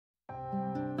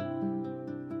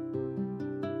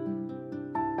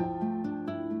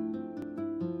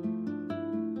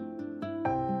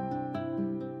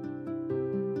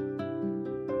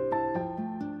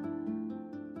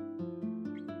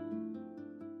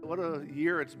what a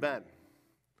year it's been.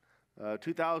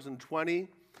 2020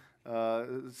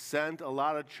 sent a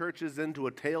lot of churches into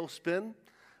a tailspin,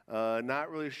 not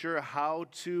really sure how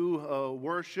to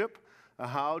worship,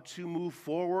 how to move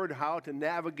forward, how to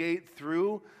navigate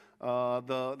through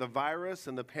the virus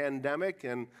and the pandemic.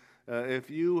 And if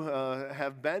you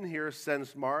have been here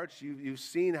since March, you've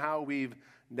seen how we've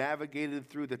navigated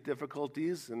through the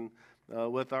difficulties and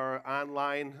with our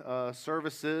online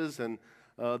services and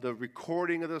the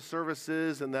recording of the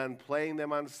services and then playing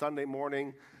them on Sunday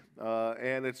morning.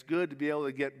 And it's good to be able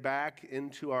to get back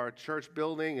into our church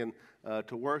building and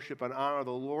to worship and honor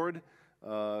the Lord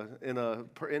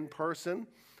in person.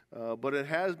 But it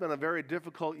has been a very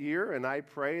difficult year, and I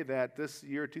pray that this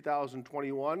year,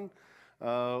 2021,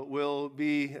 will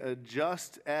be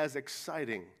just as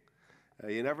exciting.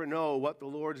 You never know what the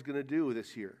Lord's going to do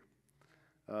this year.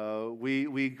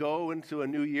 We go into a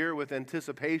new year with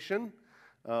anticipation,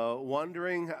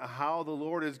 wondering how the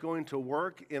Lord is going to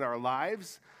work in our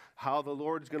lives, how the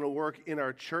Lord's going to work in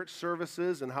our church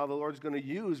services, and how the Lord's going to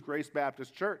use Grace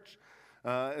Baptist Church.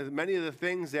 Many of the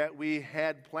things that we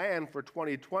had planned for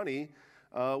 2020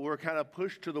 were kind of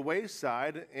pushed to the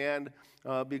wayside and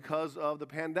because of the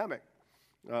pandemic.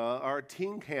 Our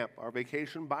teen camp, our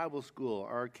vacation Bible school,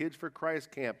 our Kids for Christ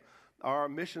camp, our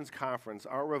missions conference,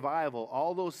 our revival,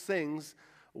 all those things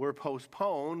were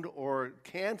postponed or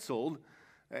canceled,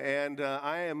 and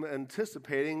I am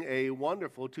anticipating a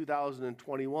wonderful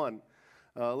 2021.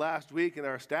 Last week in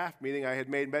our staff meeting, I had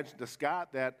made mention to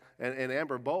Scott that, and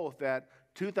Amber both, that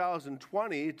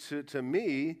 2020 to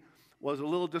me was a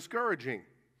little discouraging,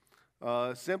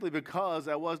 simply because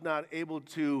I was not able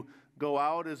to go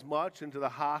out as much into the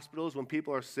hospitals when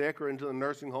people are sick or into the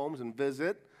nursing homes and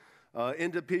visit,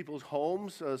 into people's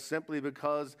homes, simply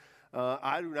because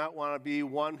I do not want to be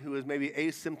one who is maybe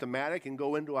asymptomatic and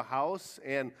go into a house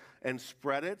and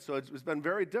spread it. So it's been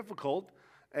very difficult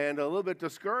and a little bit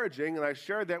discouraging, and I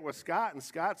shared that with Scott, and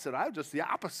Scott said, I'm just the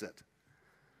opposite.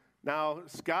 Now,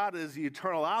 Scott is the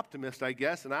eternal optimist, I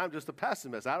guess, and I'm just a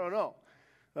pessimist. I don't know.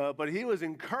 But he was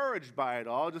encouraged by it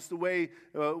all, just the way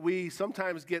we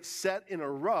sometimes get set in a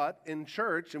rut in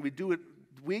church, and we do it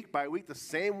week by week the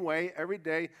same way, every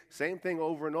day, same thing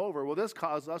over and over. Well, this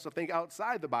caused us to think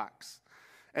outside the box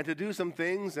and to do some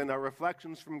things and our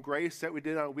reflections from grace that we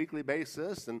did on a weekly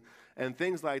basis and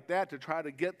things like that to try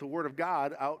to get the Word of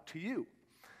God out to you.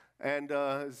 And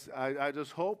I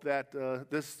just hope that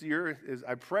this year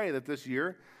I pray that this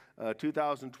year,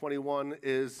 2021,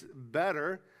 is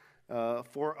better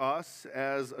for us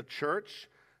as a church,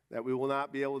 that we will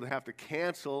not be able to have to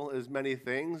cancel as many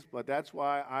things, but that's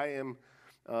why I am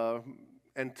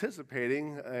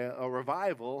anticipating a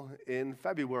revival in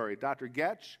February. Dr.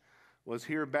 Getch was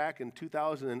here back in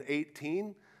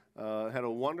 2018, had a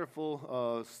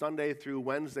wonderful Sunday through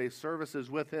Wednesday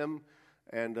services with him,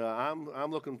 and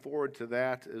I'm looking forward to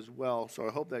that as well. So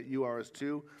I hope that you are as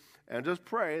too, and just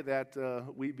pray that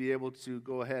we be able to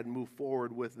go ahead and move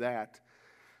forward with that.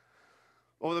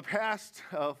 Over the past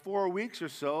 4 weeks or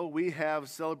so, we have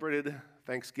celebrated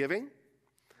Thanksgiving.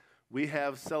 We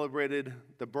have celebrated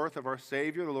the birth of our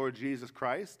Savior, the Lord Jesus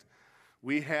Christ.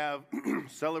 We have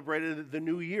celebrated the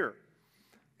new year.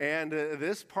 And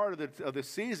this part of the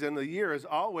season, the year, is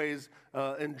always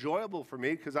enjoyable for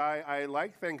me because I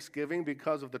like Thanksgiving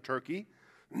because of the turkey,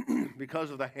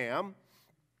 because of the ham,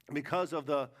 because of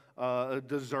the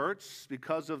desserts,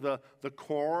 because of the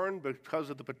corn, because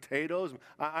of the potatoes.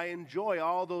 I enjoy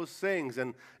all those things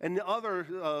and the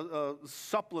other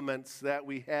supplements that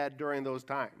we had during those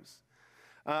times.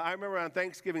 I remember on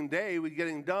Thanksgiving Day, we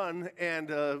getting done and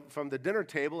from the dinner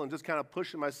table and just kind of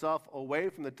pushing myself away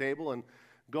from the table and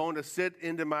going to sit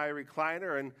into my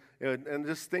recliner and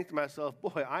just think to myself,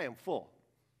 boy, I am full.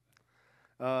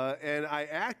 And I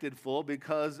acted full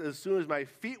because as soon as my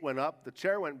feet went up, the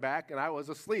chair went back and I was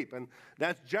asleep. And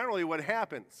that's generally what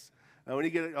happens. When you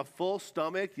get a full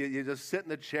stomach, you just sit in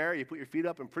the chair, you put your feet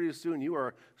up, and pretty soon you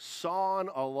are sawing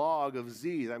a log of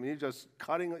Z's. I mean, you're just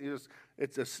cutting,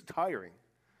 it's just tiring.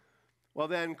 Well,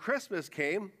 then Christmas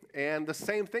came, and the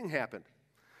same thing happened.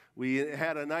 We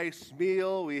had a nice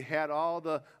meal. We had all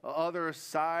the other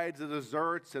sides, the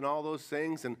desserts, and all those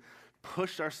things, and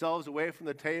pushed ourselves away from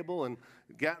the table and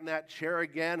got in that chair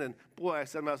again. And boy, I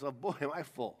said to myself, boy, am I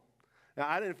full. Now,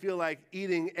 I didn't feel like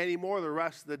eating any more the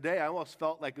rest of the day. I almost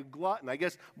felt like a glutton. I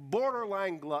guess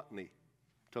borderline gluttony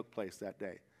took place that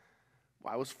day.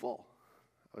 Well, I was full.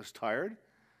 I was tired.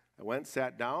 I went,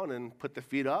 sat down, and put the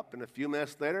feet up, and a few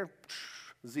minutes later,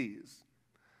 Z's.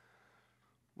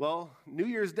 Well, New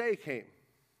Year's Day came.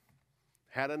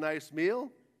 Had a nice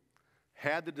meal,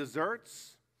 had the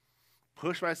desserts,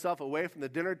 pushed myself away from the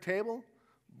dinner table.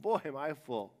 Boy, am I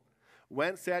full.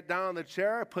 Went, sat down in the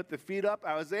chair, put the feet up.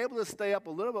 I was able to stay up a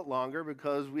little bit longer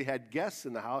because we had guests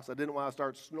in the house. I didn't want to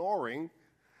start snoring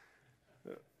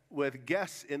with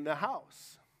guests in the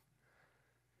house.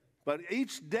 But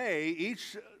each day,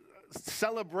 each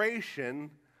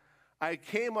celebration, I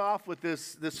came off with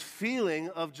this feeling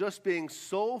of just being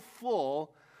so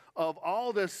full of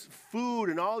all this food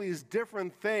and all these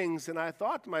different things. And I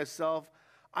thought to myself,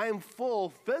 I am full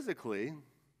physically,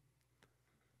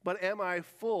 but am I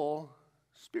full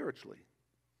spiritually?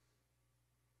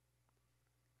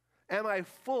 Am I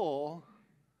full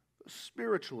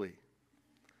spiritually?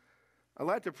 I'd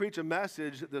like to preach a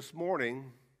message this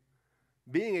morning,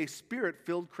 being a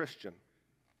Spirit-filled Christian.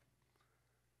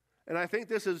 And I think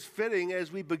this is fitting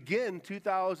as we begin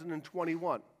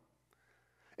 2021.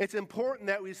 It's important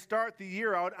that we start the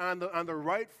year out on the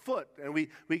right foot, and we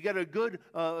get a good,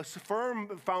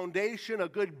 firm foundation, a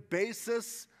good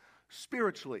basis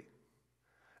spiritually.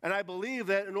 And I believe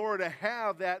that in order to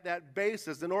have that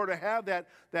basis, in order to have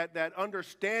that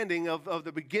understanding of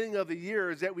the beginning of the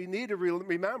year, is that we need to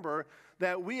remember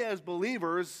that we as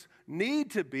believers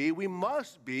we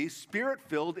must be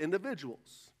Spirit-filled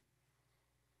individuals.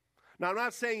 Now, I'm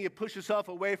not saying you push yourself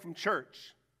away from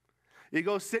church. You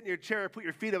go sit in your chair, put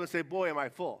your feet up, and say, boy, am I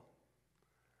full.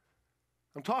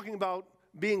 I'm talking about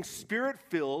being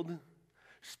Spirit-filled,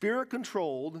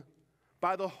 Spirit-controlled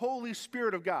by the Holy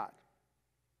Spirit of God.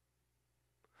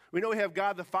 We know we have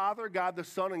God the Father, God the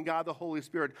Son, and God the Holy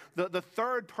Spirit, the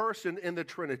third person in the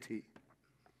Trinity.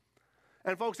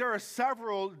 And folks, there are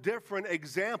several different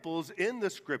examples in the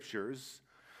Scriptures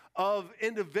of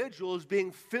individuals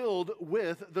being filled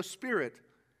with the Spirit.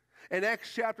 In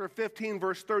Acts chapter 15,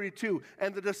 verse 32,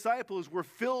 and the disciples were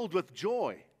filled with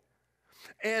joy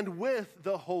and with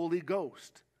the Holy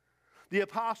Ghost. The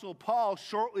Apostle Paul,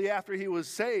 shortly after he was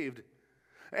saved,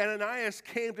 Ananias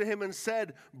came to him and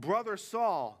said, Brother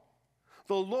Saul,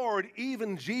 the Lord,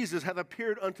 even Jesus, hath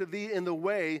appeared unto thee in the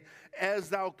way as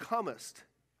thou comest,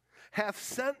 hath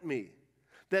sent me,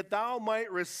 that thou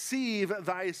might receive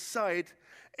thy sight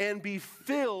and be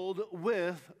filled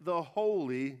with the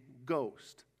Holy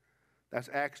Ghost. That's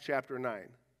Acts chapter 9.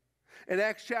 In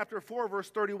Acts chapter 4, verse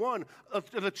 31,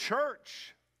 the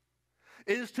church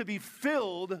is to be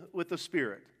filled with the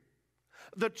Spirit.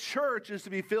 The church is to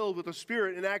be filled with the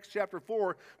Spirit in Acts chapter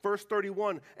 4, verse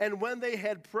 31. And when they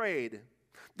had prayed,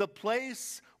 the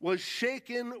place was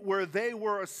shaken where they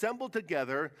were assembled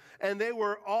together, and they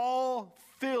were all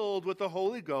filled with the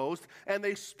Holy Ghost, and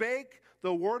they spake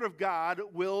the word of God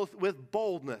with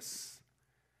boldness.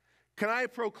 Can I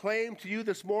proclaim to you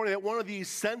this morning that one of the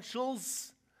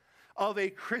essentials of a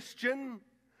Christian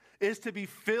is to be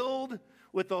filled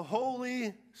with the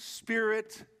Holy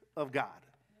Spirit of God?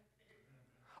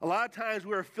 A lot of times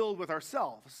we're filled with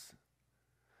ourselves.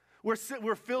 We're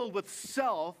filled with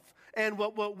self and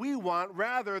what we want,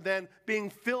 rather than being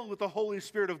filled with the Holy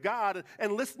Spirit of God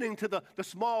and listening to the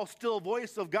small, still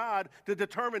voice of God to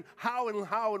determine how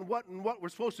and what we're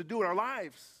supposed to do in our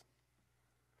lives.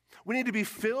 We need to be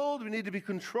filled. We need to be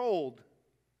controlled.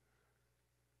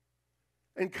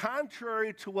 And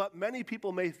contrary to what many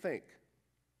people may think,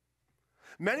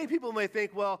 many people may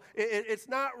think, well, it's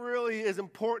not really as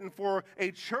important for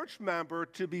a church member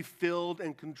to be filled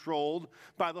and controlled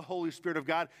by the Holy Spirit of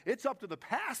God. It's up to the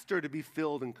pastor to be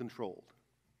filled and controlled.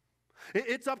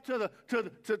 It's up to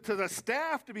the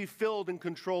staff to be filled and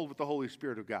controlled with the Holy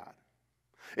Spirit of God.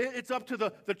 It's up to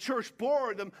the church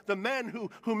board, the men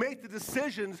who make the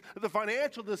decisions, the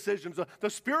financial decisions, the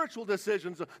spiritual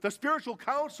decisions, the spiritual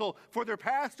counsel for their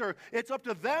pastor. It's up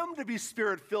to them to be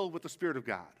Spirit-filled with the Spirit of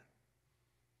God.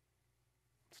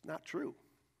 It's not true.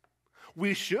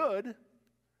 We should.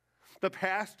 The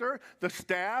pastor, the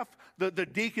staff, the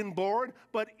deacon board,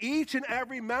 but each and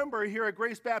every member here at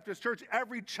Grace Baptist Church,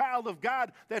 every child of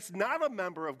God that's not a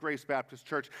member of Grace Baptist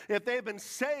Church, if they've been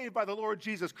saved by the Lord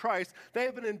Jesus Christ, they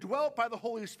have been indwelt by the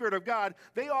Holy Spirit of God,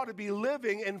 they ought to be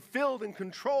living and filled and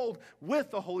controlled with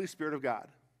the Holy Spirit of God.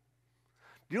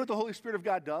 Do you know what the Holy Spirit of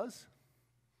God does?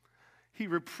 He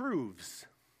reproves.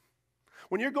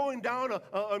 When you're going down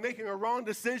making a wrong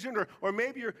decision, or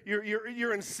maybe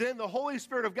you're in sin, the Holy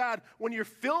Spirit of God, when you're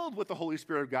filled with the Holy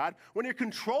Spirit of God, when you're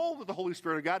controlled with the Holy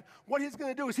Spirit of God, what He's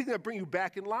going to do is He's going to bring you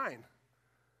back in line.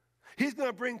 He's going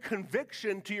to bring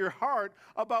conviction to your heart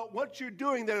about what you're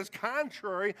doing that is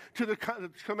contrary to the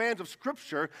commands of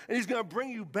Scripture, and He's going to bring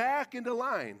you back into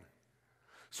line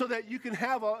so that you can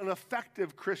have an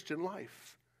effective Christian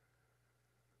life.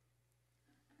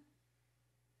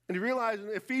 And you realize in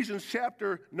Ephesians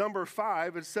chapter number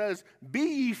 5, it says, be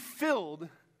ye filled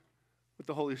with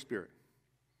the Holy Spirit.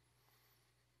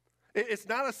 It's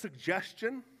not a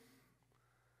suggestion.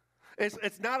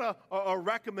 It's not a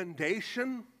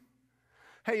recommendation.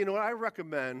 Hey, you know what? I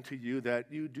recommend to you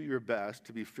that you do your best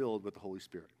to be filled with the Holy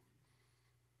Spirit.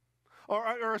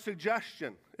 Or a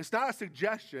suggestion. It's not a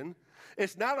suggestion.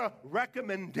 It's not a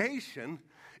recommendation.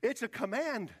 It's a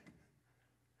command.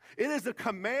 It is a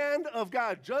command of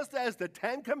God. Just as the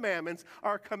 10 commandments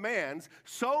are commands,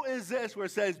 so is this where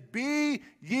it says, be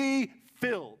ye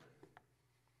filled.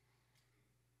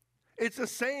 It's the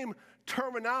same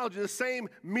terminology, the same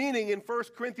meaning in 1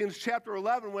 Corinthians chapter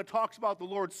 11 when it talks about the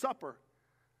Lord's Supper,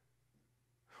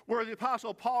 where the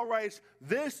Apostle Paul writes,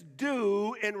 this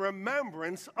do in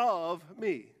remembrance of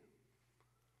me.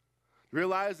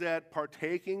 Realize that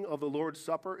partaking of the Lord's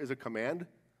Supper is a command?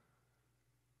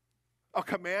 A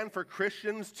command for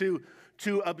Christians to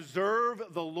observe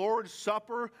the Lord's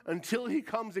Supper until he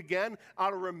comes again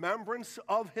out of remembrance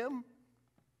of him?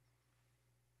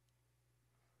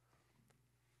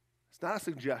 It's not a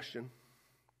suggestion.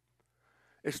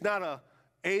 It's not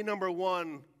a number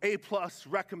one, A+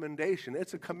 recommendation.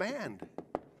 It's a command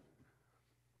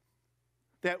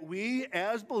that we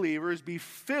as believers be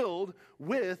filled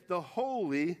with the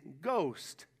Holy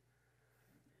Ghost.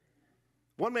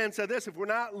 One man said this, if we're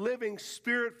not living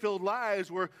Spirit-filled lives,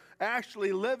 we're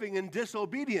actually living in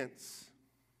disobedience.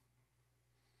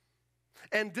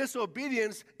 And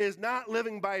disobedience is not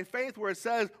living by faith, where it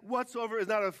says, whatsoever is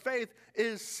not of faith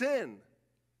is sin.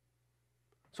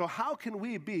 So how can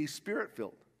we be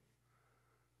Spirit-filled?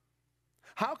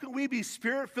 How can we be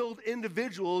Spirit-filled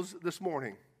individuals this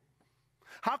morning?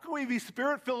 How can we be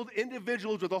Spirit-filled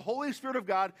individuals with the Holy Spirit of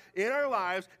God in our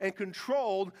lives and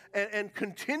controlled and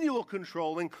continual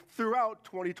controlling throughout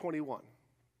 2021?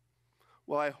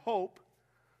 Well, I hope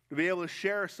to be able to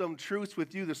share some truths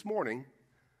with you this morning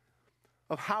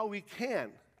of how we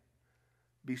can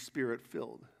be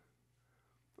Spirit-filled.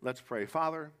 Let's pray.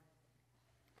 Father,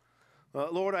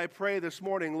 Lord, I pray this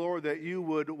morning, Lord, that you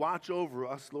would watch over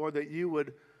us, Lord, that you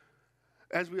would,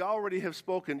 as we already have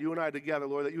spoken, you and I together,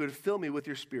 Lord, that you would fill me with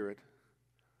your Spirit.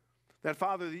 That,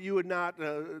 Father, that you would not,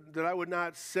 that I would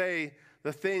not say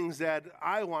the things that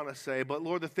I want to say, but,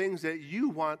 Lord, the things that you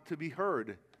want to be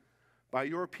heard by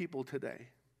your people today.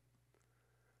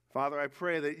 Father, I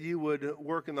pray that you would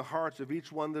work in the hearts of each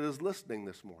one that is listening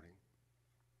this morning.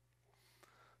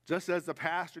 Just as the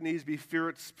pastor needs to be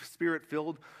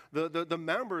Spirit-filled, the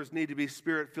members need to be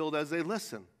Spirit-filled as they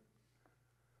listen.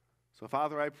 So,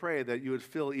 Father, I pray that you would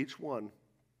fill each one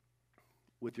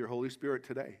with your Holy Spirit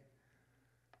today,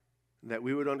 and that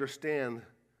we would understand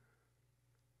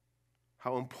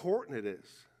how important it is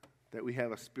that we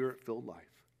have a Spirit-filled life.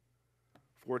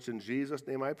 For it's in Jesus'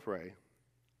 name I pray.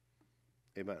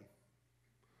 Amen.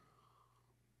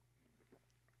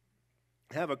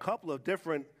 I have a couple of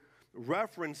different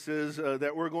references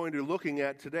that we're going to be looking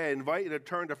at today. I invite you to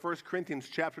turn to 1 Corinthians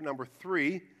chapter number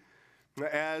 3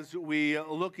 as we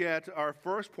look at our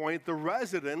first point, the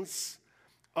residence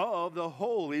of the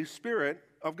Holy Spirit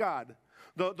of God.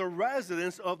 The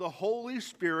residence of the Holy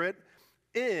Spirit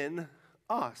in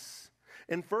us.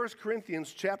 In 1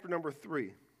 Corinthians chapter number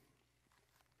 3.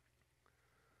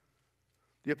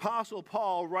 The Apostle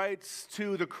Paul writes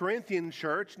to the Corinthian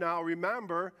church. Now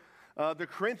remember, the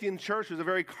Corinthian church was a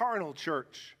very carnal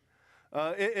church.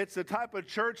 It's the type of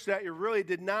church that you really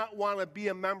did not want to be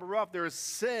a member of. There is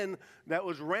sin that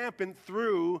was rampant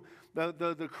through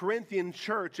the Corinthian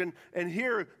church. And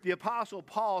here the Apostle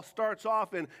Paul starts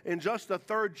off in just the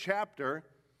 3rd chapter.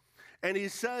 And he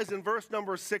says in verse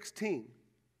number 16,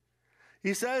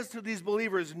 he says to these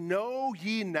believers, know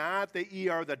ye not that ye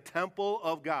are the temple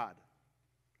of God,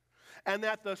 and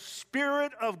that the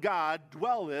Spirit of God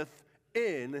dwelleth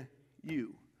in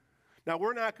you. Now,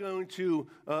 we're not going to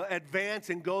advance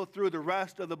and go through the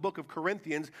rest of the book of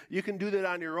Corinthians. You can do that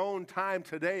on your own time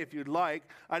today if you'd like.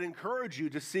 I'd encourage you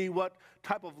to see what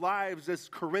type of lives this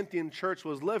Corinthian church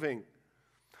was living.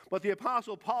 But the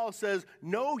Apostle Paul says,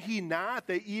 know ye not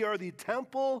that ye are the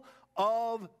temple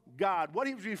of God. What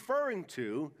he was referring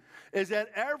to is that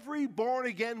every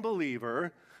born-again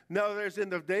believer, now, there's in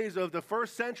the days of the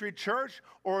first century church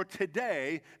or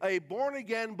today, a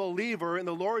born-again believer in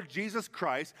the Lord Jesus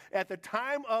Christ at the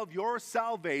time of your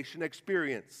salvation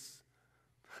experience.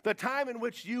 The time in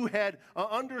which you had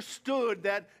understood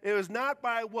that it was not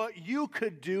by what you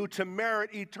could do to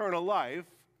merit eternal life.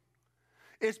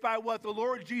 It's by what the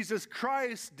Lord Jesus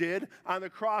Christ did on the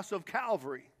cross of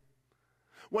Calvary.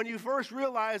 When you first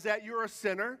realize that you're a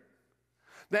sinner,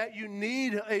 that you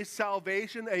need a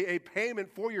salvation, a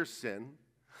payment for your sin,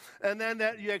 and then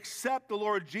that you accept the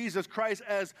Lord Jesus Christ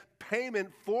as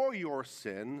payment for your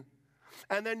sin,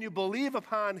 and then you believe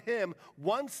upon him,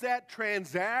 once that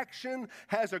transaction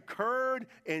has occurred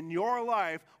in your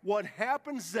life, what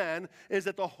happens then is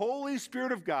that the Holy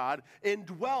Spirit of God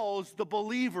indwells the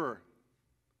believer.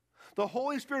 The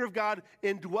Holy Spirit of God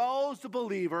indwells the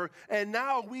believer, and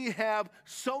now we have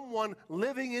someone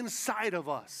living inside of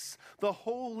us, the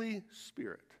Holy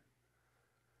Spirit.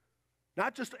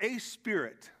 Not just a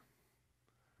spirit,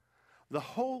 the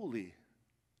Holy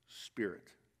Spirit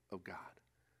of God.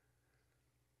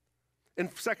 In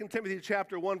 2 Timothy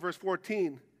chapter 1, verse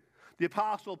 14, the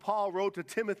Apostle Paul wrote to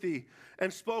Timothy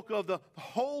and spoke of the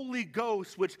Holy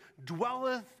Ghost which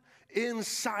dwelleth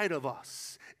inside of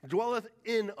us, dwelleth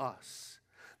in us.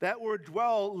 That word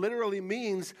dwell literally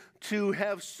means to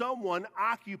have someone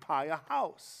occupy a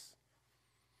house.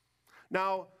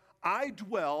 Now, I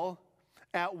dwell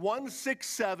at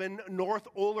 167 North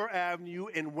Oler Avenue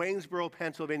in Waynesboro,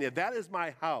 Pennsylvania. That is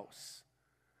my house.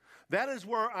 That is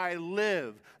where I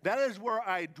live. That is where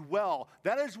I dwell.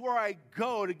 That is where I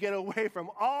go to get away from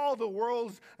all the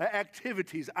world's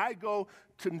activities. I go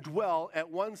to dwell at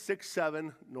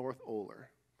 167 North Oler.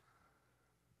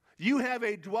 You have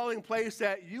a dwelling place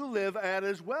that you live at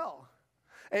as well.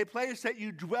 A place that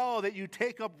you dwell, that you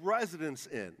take up residence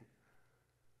in.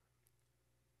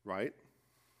 Right?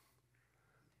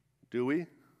 Do we?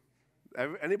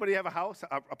 Anybody have a house,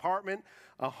 an apartment,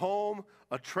 a home,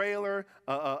 a trailer,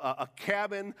 a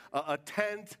cabin, a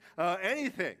tent,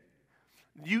 anything?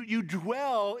 You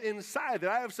dwell inside.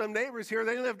 I have some neighbors here.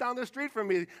 They live down the street from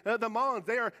me. The Mullins,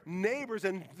 they are neighbors,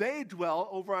 and they dwell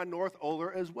over on North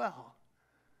Oler as well.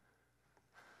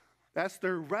 That's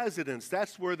their residence.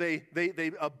 That's where they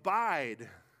abide.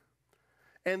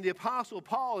 And the Apostle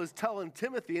Paul is telling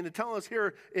Timothy, and to tell us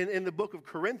here in the book of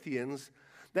Corinthians,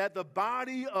 that the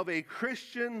body of a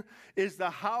Christian is the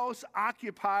house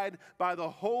occupied by the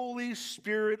Holy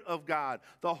Spirit of God.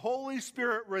 The Holy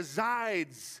Spirit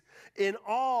resides in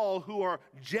all who are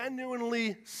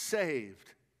genuinely saved.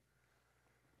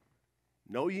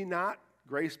 Know ye not,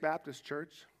 Grace Baptist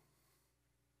Church?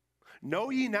 Know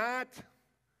ye not,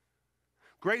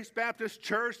 Grace Baptist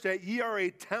Church, that ye are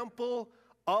a temple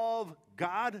of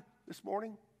God this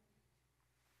morning?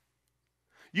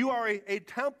 You are a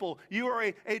temple. You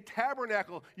are a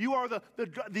tabernacle. You are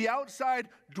the outside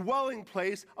dwelling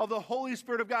place of the Holy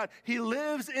Spirit of God. He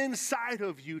lives inside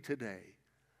of you today.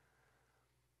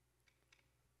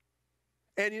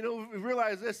 And we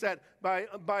realize this, that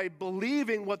by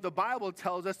believing what the Bible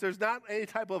tells us, there's not any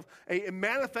type of a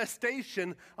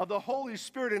manifestation of the Holy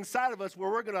Spirit inside of us where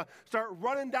we're going to start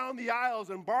running down the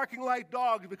aisles and barking like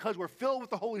dogs because we're filled with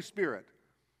the Holy Spirit.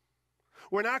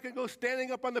 We're not going to go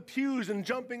standing up on the pews and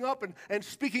jumping up and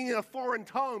speaking in a foreign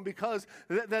tongue because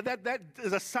that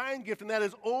is a sign gift and that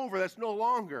is over. That's no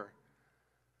longer.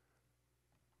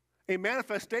 A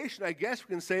manifestation, I guess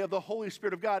we can say, of the Holy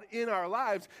Spirit of God in our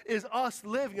lives is us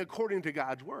living according to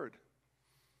God's Word.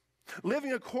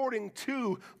 Living according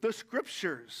to the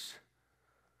Scriptures.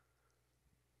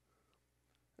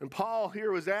 And Paul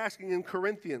here was asking in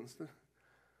Corinthians,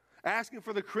 asking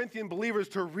for the Corinthian believers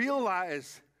to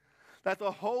realize that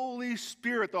the Holy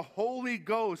Spirit, the Holy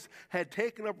Ghost, had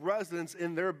taken up residence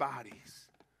in their bodies.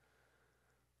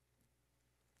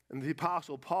 And the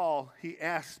Apostle Paul, he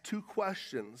asked two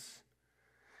questions.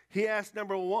 He asked,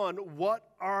 number one, what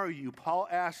are you? Paul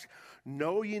asked,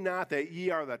 know ye not that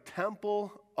ye are the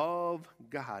temple of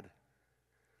God?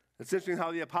 It's interesting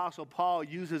how the Apostle Paul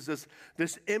uses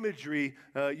this imagery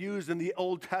used in the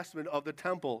Old Testament of the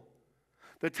temple.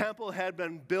 The temple had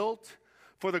been built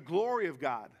for the glory of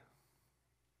God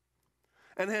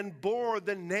and then bore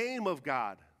the name of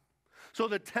God. So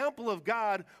the temple of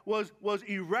God was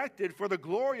erected for the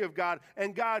glory of God,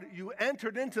 and God, you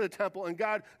entered into the temple, and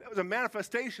God, it was a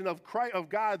manifestation of Christ, of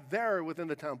God there within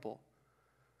the temple.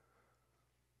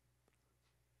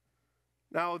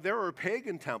 Now, there were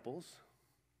pagan temples.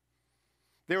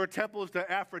 There were temples to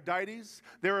Aphrodites.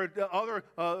 There were other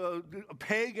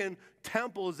pagan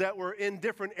temples that were in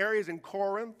different areas in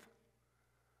Corinth.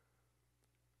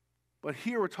 But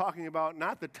here we're talking about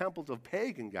not the temples of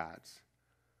pagan gods.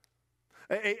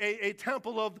 A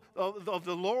temple of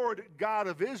the Lord God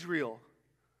of Israel.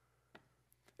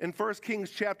 In 1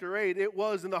 Kings chapter 8, it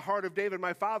was in the heart of David,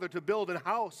 my father, to build a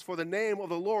house for the name of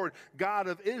the Lord God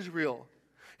of Israel.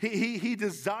 He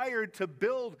desired to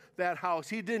build that house.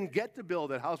 He didn't get to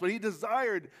build that house, but he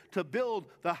desired to build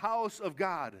the house of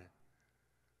God.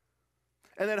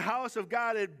 And that house of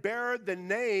God, it bare the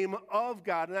name of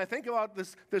God. And I think about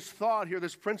this thought here,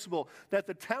 this principle, that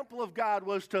the temple of God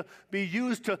was to be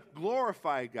used to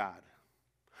glorify God,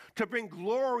 to bring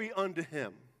glory unto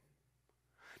him.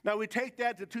 Now we take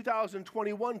that to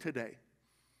 2021 today.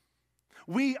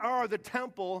 We are the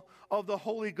temple of the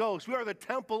Holy Ghost. We are the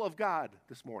temple of God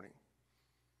this morning.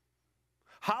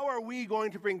 How are we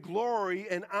going to bring glory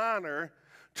and honor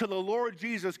to the Lord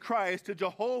Jesus Christ, to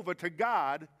Jehovah, to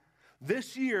God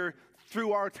this year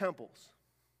through our temples,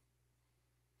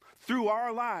 through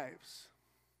our lives?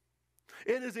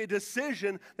 It is a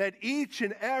decision that each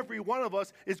and every one of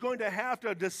us is going to have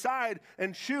to decide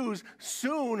and choose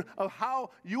soon of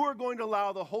how you are going to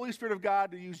allow the Holy Spirit of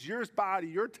God to use your body,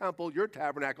 your temple, your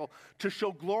tabernacle to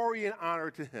show glory and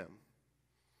honor to Him.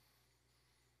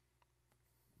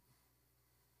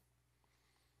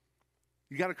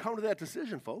 You got to come to that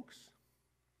decision, folks.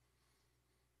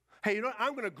 Hey, you know what?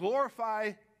 I'm going to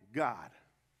glorify God.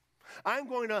 I'm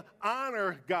going to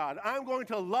honor God. I'm going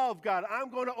to love God. I'm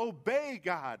going to obey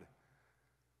God.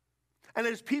 And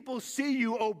as people see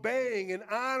you obeying and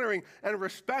honoring and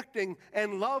respecting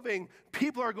and loving,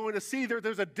 people are going to see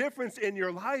there's a difference in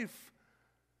your life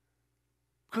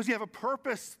because you have a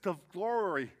purpose to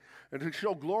glory and to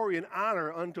show glory and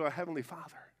honor unto our Heavenly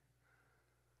Father.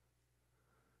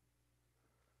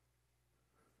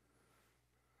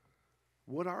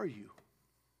 What are you?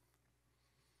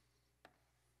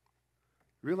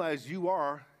 Realize you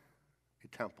are a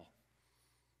temple.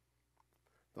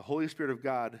 The Holy Spirit of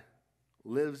God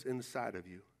lives inside of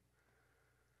you.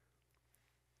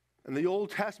 In the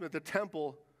Old Testament, the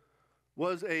temple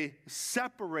was a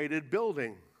separated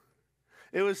building.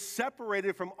 It was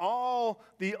separated from all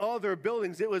the other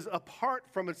buildings. It was apart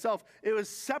from itself. It was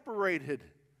separated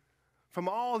from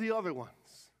all the other ones.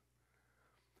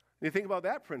 And you think about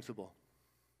that principle.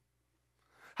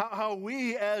 How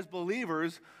we as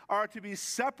believers are to be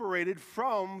separated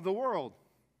from the world.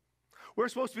 We're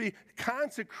supposed to be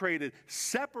consecrated,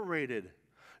 separated,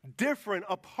 different,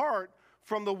 apart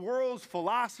from the world's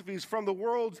philosophies, from the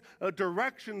world's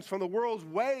directions, from the world's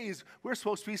ways. We're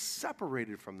supposed to be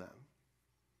separated from them,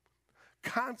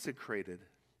 consecrated.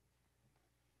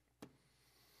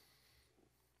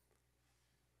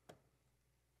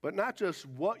 But not just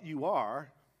what you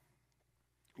are,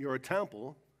 you're a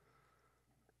temple,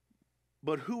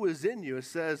 but who is in you? It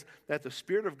says that the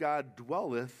Spirit of God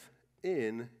dwelleth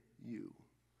in you.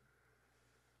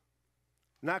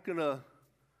 Not going to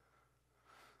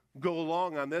go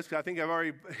along on this because I think I've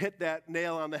already hit that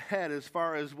nail on the head as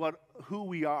far as who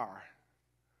we are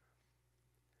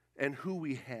and who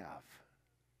we have.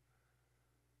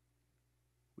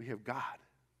 We have God.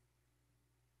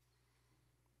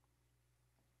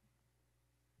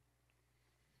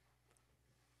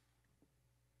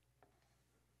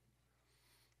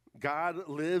 God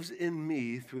lives in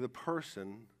me through the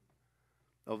person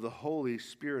of the Holy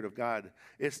Spirit of God.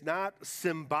 It's not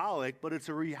symbolic, but it's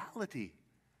a reality.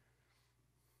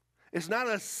 It's not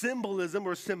a symbolism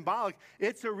or symbolic.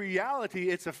 It's a reality.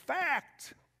 It's a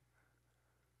fact.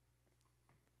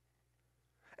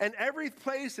 And every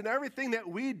place and everything that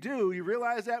we do, you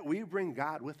realize that we bring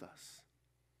God with us.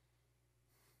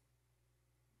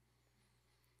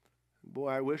 Boy,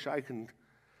 I wish I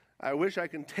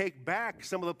can take back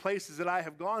some of the places that I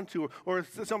have gone to, or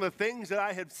some of the things that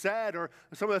I have said, or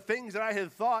some of the things that I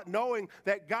had thought, knowing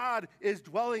that God is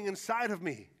dwelling inside of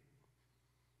me.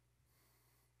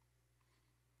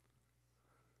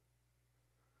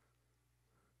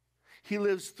 He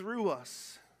lives through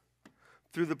us,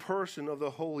 through the person of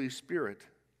the Holy Spirit.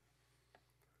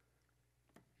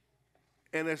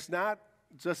 And it's not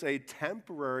just a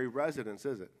temporary residence,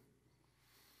 is it?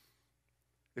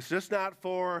 It's just not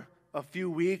for a few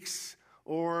weeks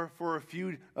or for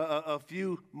a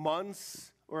few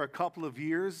months or a couple of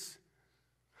years.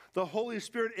 The Holy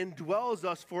Spirit indwells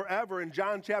us forever in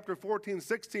John chapter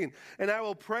 14:16. And I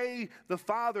will pray the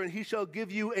Father, and He shall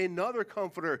give you another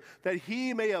comforter, that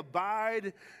He may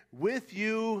abide with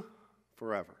you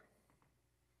forever.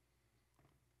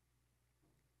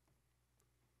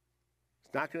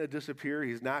 He's not going to disappear.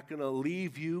 He's not going to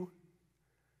leave you.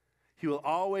 He will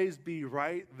always be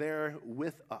right there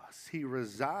with us. He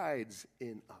resides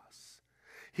in us.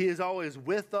 He is always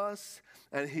with us,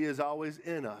 and He is always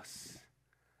in us.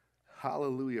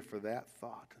 Hallelujah for that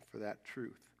thought, for that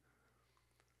truth.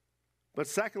 But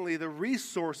secondly, the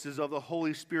resources of the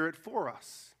Holy Spirit for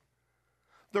us.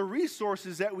 The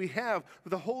resources that we have,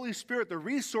 the Holy Spirit, the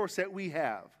resource that we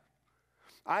have.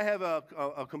 I have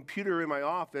a computer in my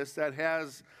office that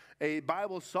has a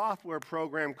Bible software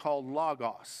program called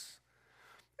Logos.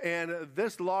 And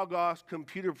this Logos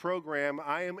computer program,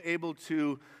 I am able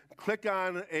to click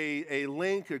on a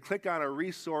link or click on a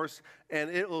resource, and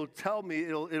it will tell me,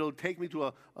 it'll take me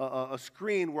to a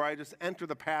screen where I just enter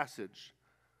the passage.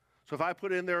 So if I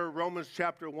put in there Romans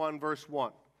chapter 1, verse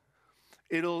 1,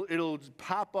 it'll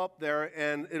pop up there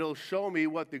and it'll show me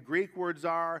what the Greek words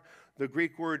are, the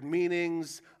Greek word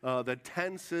meanings, the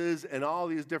tenses, and all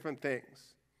these different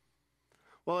things.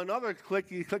 Well, another click,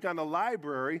 you click on the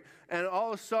library, and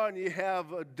all of a sudden you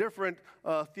have different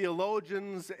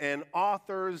theologians and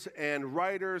authors and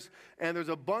writers, and there's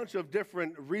a bunch of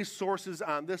different resources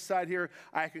on this side here.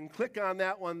 I can click on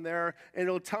that one there, and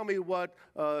it'll tell me what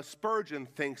Spurgeon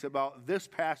thinks about this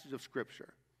passage of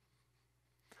Scripture.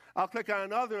 I'll click on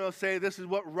another, and it'll say this is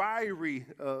what Ryrie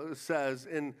says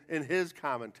in his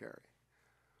commentary.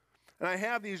 And I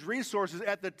have these resources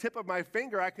at the tip of my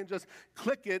finger. I can just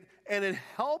click it, and it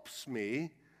helps me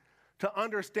to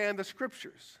understand the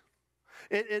Scriptures.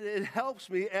 It helps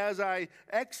me as I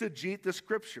exegete the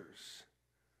Scriptures.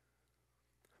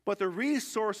 But the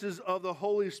resources of the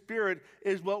Holy Spirit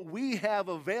is what we have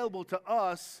available to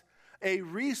us, a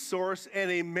resource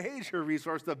and a major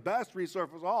resource, the best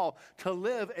resource of all, to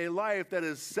live a life that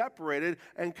is separated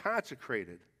and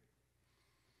consecrated.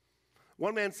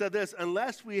 One man said this,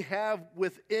 unless we have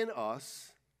within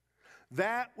us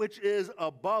that which is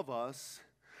above us,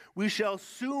 we shall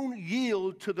soon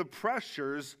yield to the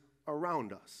pressures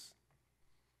around us.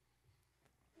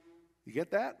 You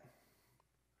get that?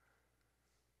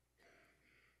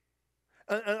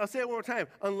 I'll say it one more time.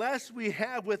 Unless we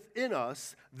have within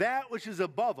us that which is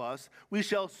above us, we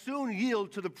shall soon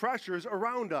yield to the pressures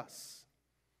around us.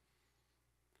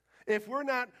 If we're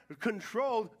not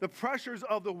controlled, the pressures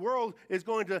of the world is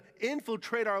going to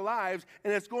infiltrate our lives,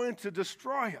 and it's going to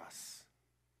destroy us.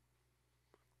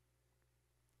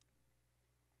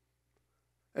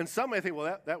 And some may think,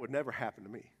 well, that would never happen to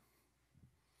me.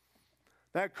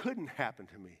 That couldn't happen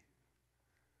to me.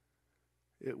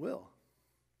 It will.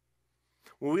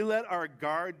 When we let our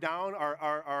guard down,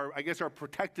 our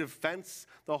protective fence,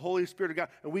 the Holy Spirit of God,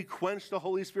 and we quench the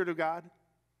Holy Spirit of God,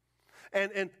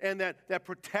 and that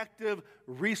protective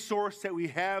resource that we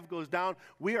have goes down,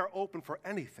 we are open for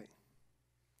anything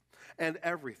and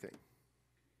everything.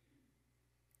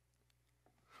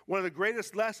 One of the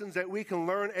greatest lessons that we can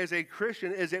learn as a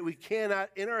Christian is that we cannot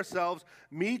in ourselves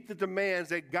meet the demands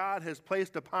that God has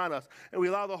placed upon us, and we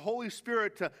allow the Holy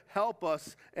Spirit to help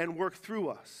us and work through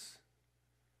us.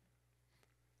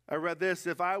 I read this,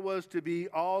 if I was to be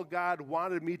all God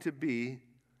wanted me to be,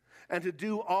 and to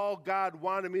do all God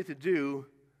wanted me to do,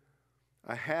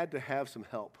 I had to have some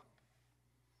help.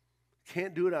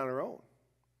 Can't do it on our own.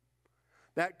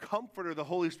 That comforter, the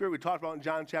Holy Spirit we talked about in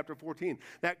John chapter 14,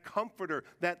 that comforter,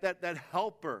 that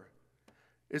helper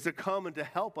is to come and to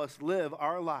help us live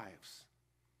our lives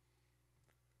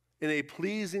in a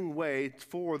pleasing way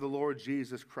for the Lord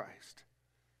Jesus Christ.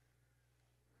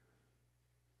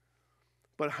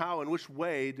 But how, in which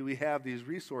way do we have these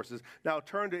resources? Now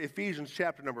turn to Ephesians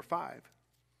chapter number 5.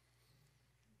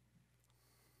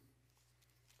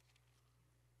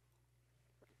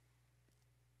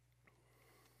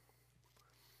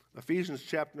 Ephesians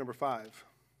chapter number 5.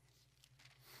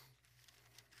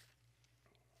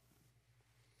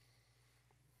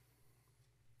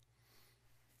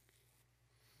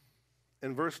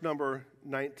 And verse number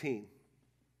 19.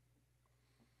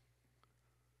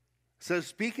 It says,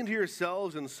 speaking to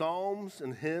yourselves in psalms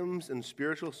and hymns and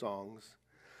spiritual songs,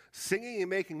 singing and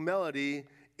making melody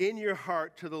in your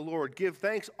heart to the Lord. Give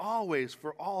thanks always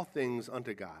for all things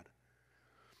unto God.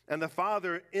 And the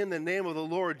Father, in the name of the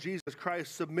Lord Jesus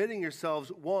Christ, submitting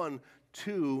yourselves one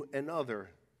to another.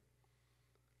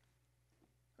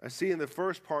 I see in the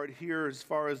first part here, as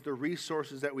far as the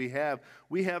resources that we have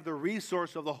the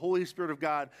resource of the Holy Spirit of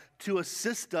God to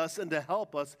assist us and to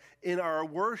help us in our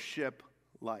worship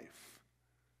life.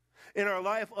 In our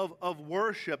life of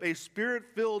worship, a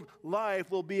Spirit-filled life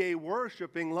will be a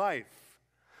worshiping life,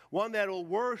 one that will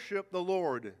worship the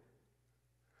Lord.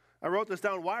 I wrote this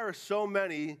down. Why is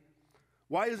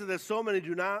it that so many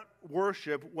do not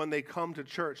worship when they come to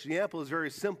church? The answer is very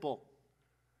simple.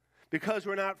 Because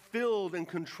we're not filled and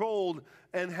controlled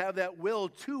and have that will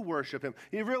to worship Him.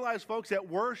 You realize, folks, that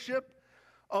worship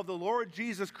of the Lord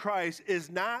Jesus Christ is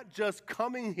not just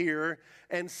coming here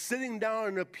and sitting down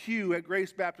in a pew at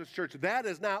Grace Baptist Church. That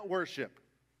is not worship.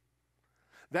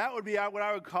 That would be what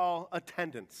I would call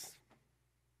attendance.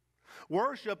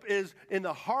 Worship is in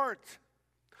the heart.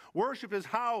 Worship is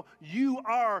how you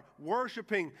are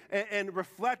worshiping and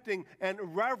reflecting and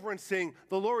reverencing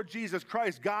the Lord Jesus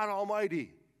Christ, God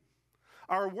Almighty.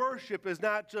 Our worship is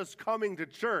not just coming to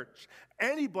church.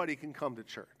 Anybody can come to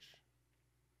church.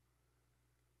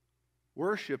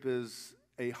 Worship is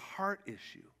a heart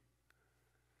issue.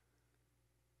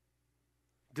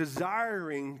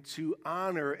 desiring to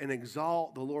honor and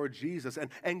exalt the Lord Jesus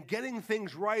and getting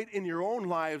things right in your own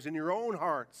lives, in your own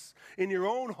hearts, in your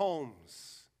own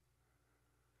homes,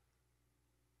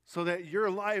 so that your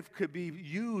life could be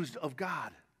used of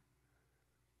God.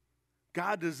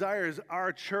 God desires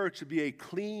our church to be a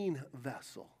clean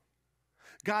vessel.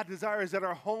 God desires that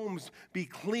our homes be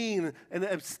clean and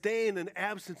abstain in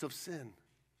absence of sin.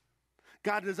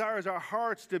 God desires our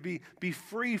hearts to be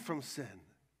free from sin.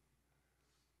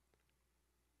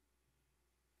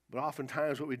 But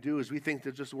oftentimes what we do is we think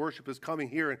that just worship is coming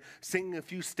here and singing a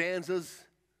few stanzas,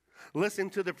 listening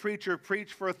to the preacher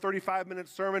preach for a 35-minute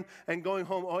sermon, and going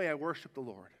home, oh yeah, worship the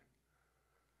Lord.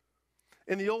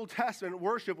 In the Old Testament,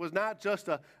 worship was not just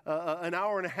an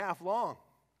hour and a half long.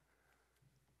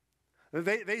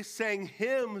 They sang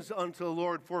hymns unto the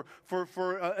Lord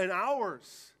for an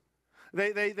hours.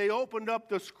 They opened up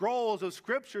the scrolls of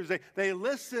scriptures. They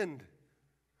listened.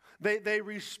 They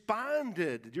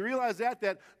responded. Do you realize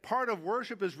that part of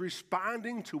worship is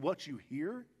responding to what you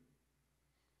hear?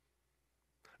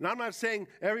 Now, I'm not saying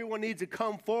everyone needs to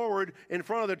come forward in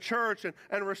front of the church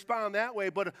and respond that way,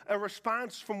 but a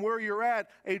response from where you're at,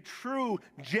 a true,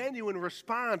 genuine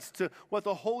response to what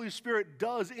the Holy Spirit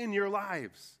does in your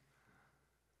lives.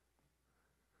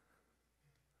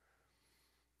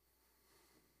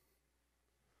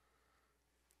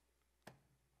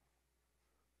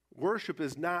 Worship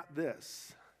is not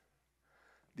this,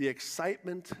 the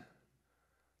excitement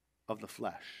of the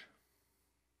flesh.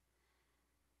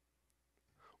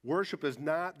 Worship is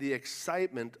not the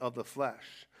excitement of the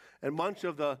flesh. And much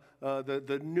of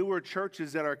the newer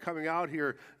churches that are coming out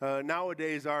here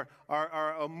nowadays are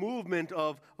a movement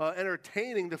of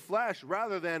entertaining the flesh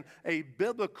rather than a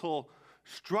biblical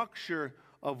structure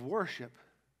of worship.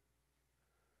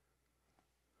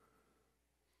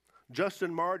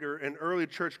 Justin Martyr, an early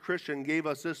church Christian, gave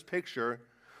us this picture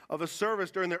of a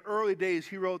service during the early days.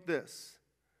 He wrote this: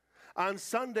 on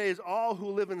Sundays, all who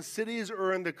live in cities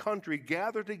or in the country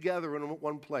gather together in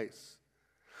one place.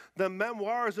 The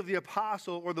memoirs of the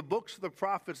apostle or the books of the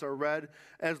prophets are read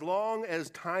as long as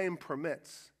time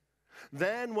permits.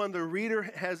 Then, when the reader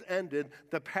has ended,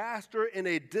 the pastor in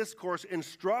a discourse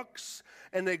instructs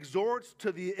and exhorts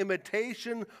to the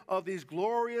imitation of these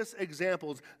glorious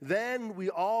examples. Then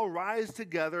we all rise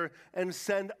together and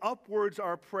send upwards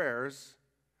our prayers.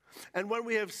 And when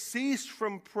we have ceased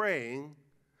from praying,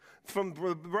 from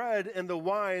the bread and the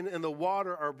wine and the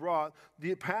water are brought,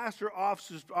 the pastor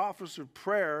offers a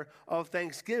prayer of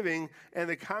thanksgiving, and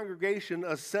the congregation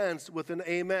assents with an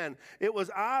amen. It was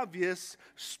obvious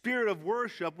spirit of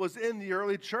worship was in the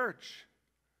early church.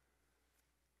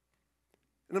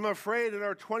 And I'm afraid in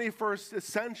our 21st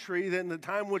century, in the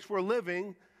time in which we're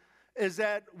living, is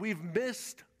that we've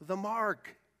missed the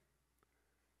mark.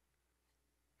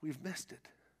 We've missed it.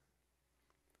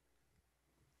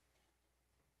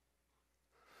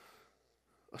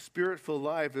 A spirit-filled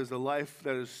life is a life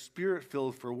that is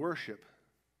spirit-filled for worship.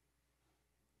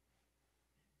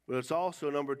 But it's also,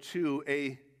 number two,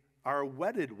 our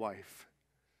wedded wife.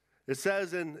 It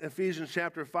says in Ephesians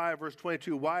chapter 5, verse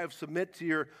 22, wives, submit to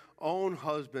your own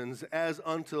husbands as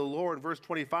unto the Lord. In verse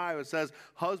 25, it says,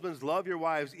 husbands, love your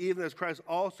wives, even as Christ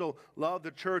also loved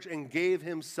the church and gave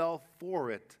himself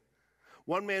for it.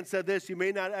 One man said this: you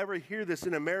may not ever hear this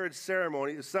in a marriage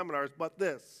ceremony, seminars, but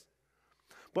this: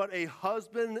 but a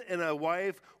husband and a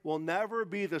wife will never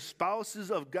be the spouses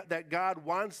of God, that God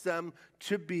wants them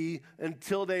to be,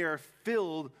 until they are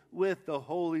filled with the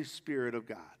Holy Spirit of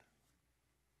God.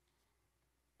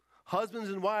 Husbands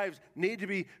and wives need to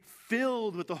be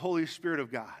filled with the Holy Spirit of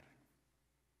God.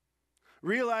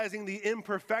 Realizing the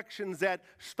imperfections that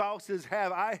spouses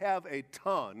have. I have a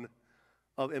ton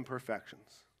of imperfections.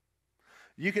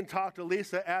 You can talk to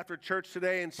Lisa after church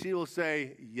today and she will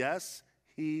say, yes,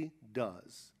 he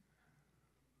does.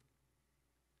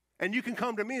 And you can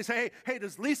come to me and say, hey,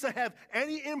 does Lisa have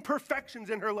any imperfections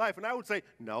in her life? And I would say,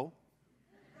 no.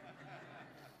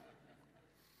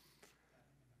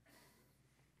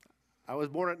 I was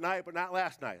born at night, but not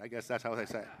last night. I guess that's how they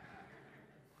say it.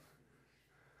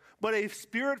 But a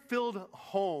spirit-filled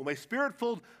home, a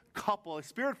spirit-filled couple, a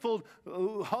spirit-filled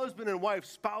husband and wife,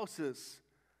 spouses,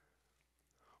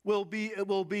 will be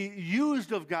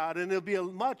used of God, and it'll be a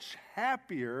much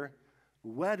happier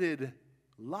wedded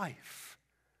life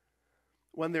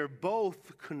when they're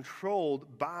both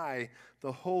controlled by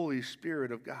the Holy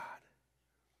Spirit of God.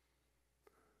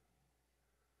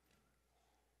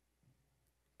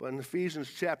 But in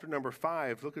Ephesians chapter number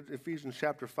 5, look at Ephesians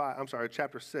chapter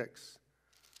 6.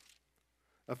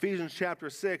 Ephesians chapter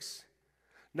 6,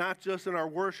 not just in our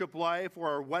worship life or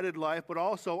our wedded life, but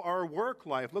also our work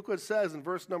life. Look what it says in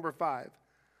verse number 5.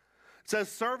 It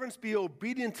says, servants, be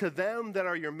obedient to them that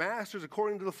are your masters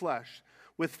according to the flesh,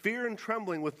 with fear and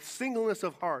trembling, with singleness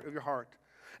of your heart,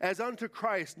 as unto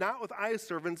Christ, not with eye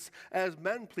servants as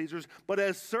men pleasers, but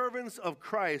as servants of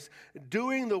Christ,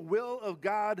 doing the will of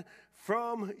God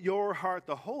from your heart.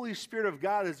 The Holy Spirit of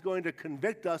God is going to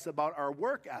convict us about our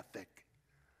work ethic.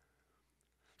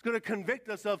 It's going to convict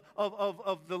us of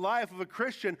the life of a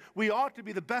Christian. We ought to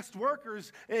be the best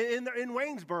workers in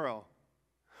Waynesboro.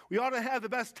 We ought to have the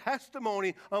best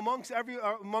testimony amongst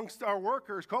our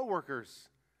workers, co-workers.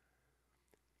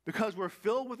 Because we're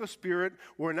filled with the Spirit,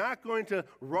 we're not going to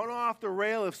run off the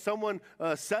rail if someone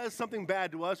says something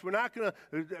bad to us. We're not going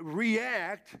to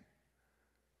react.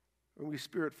 We're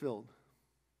Spirit-filled.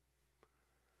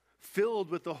 Filled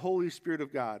with the Holy Spirit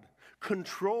of God.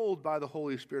 Controlled by the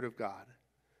Holy Spirit of God.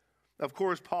 Of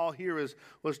course, Paul here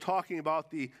was talking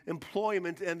about the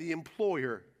employment and the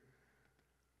employer.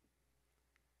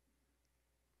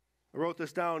 I wrote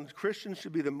this down. Christians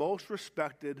should be the most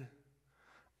respected,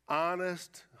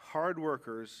 honest, hard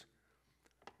workers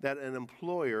that an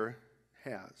employer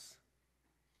has.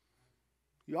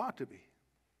 You ought to be.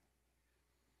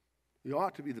 You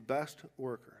ought to be the best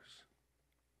workers.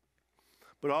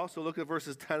 But also look at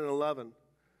verses 10 and 11.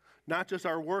 Not just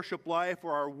our worship life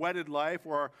or our wedded life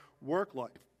or our work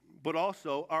life, but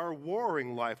also our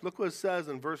warring life. Look what it says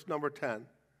in verse number 10.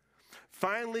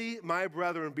 Finally, my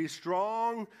brethren, be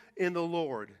strong in the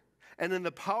Lord and in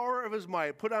the power of his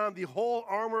might. Put on the whole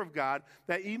armor of God,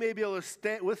 that ye may be able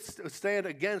to withstand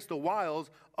against the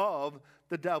wiles of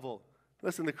the devil.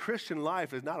 Listen, the Christian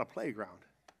life is not a playground.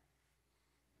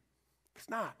 It's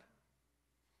not.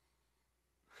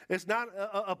 It's not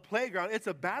a playground. It's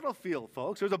a battlefield,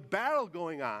 folks. There's a battle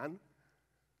going on.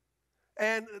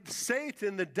 And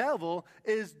Satan, the devil,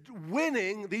 is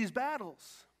winning these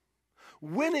battles.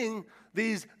 Winning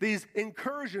these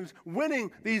incursions,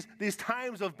 winning these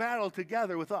times of battle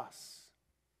together with us.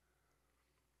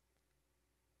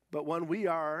 But when we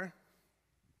are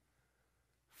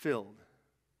filled,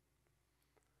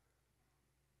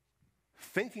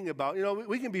 thinking about,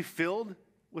 we can be filled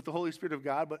with the Holy Spirit of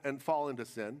God and fall into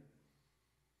sin.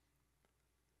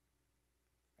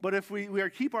 But if we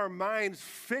keep our minds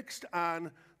fixed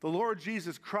on the Lord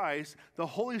Jesus Christ, the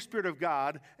Holy Spirit of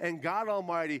God, and God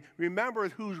Almighty, remember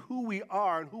who we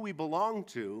are and who we belong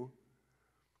to,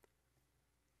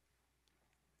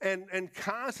 and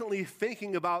constantly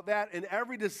thinking about that in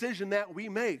every decision that we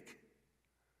make,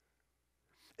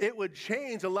 it would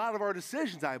change a lot of our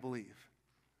decisions, I believe.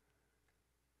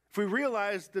 If we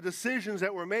realize the decisions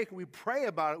that we're making, we pray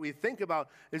about it, we think about,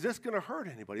 is this going to hurt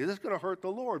anybody? Is this going to hurt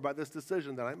the Lord by this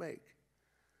decision that I make?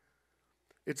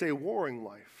 It's a warring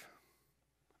life.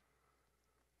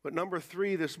 But number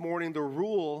 3 this morning, the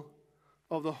rule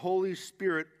of the Holy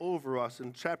Spirit over us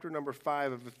in chapter number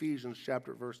 5 of Ephesians,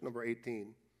 verse number 18. It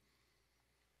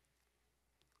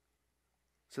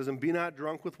says, and be not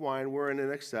drunk with wine wherein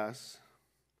in excess,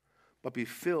 but be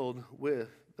filled with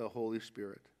the Holy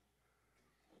Spirit.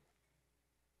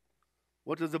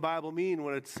 What does the Bible mean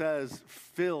when it says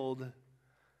filled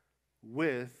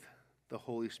with the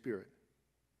Holy Spirit?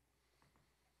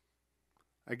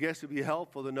 I guess it would be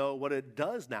helpful to know what it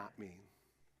does not mean.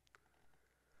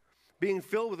 Being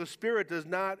filled with the Spirit is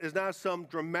not some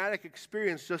dramatic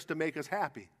experience just to make us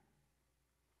happy.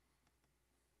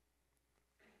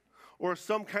 Or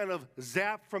some kind of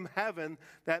zap from heaven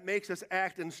that makes us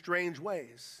act in strange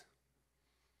ways.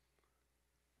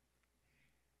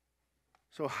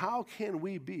 So how can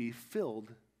we be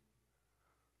filled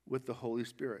with the Holy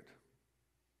Spirit?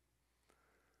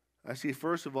 I see,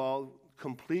 first of all,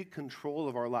 complete control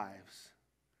of our lives.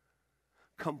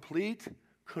 Complete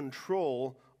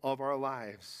control of our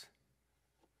lives.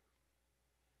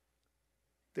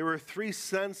 There were 3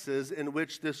 senses in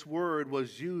which this word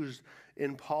was used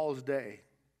in Paul's day.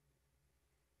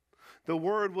 The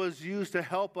word was used to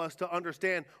help us to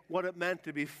understand what it meant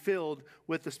to be filled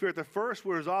with the Spirit. The first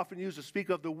word is often used to speak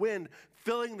of the wind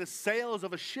filling the sails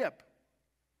of a ship.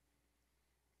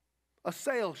 A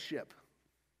sail ship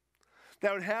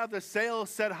that would have the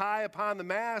sails set high upon the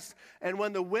mast, and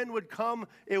when the wind would come,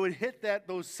 it would hit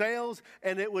those sails,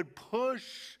 and it would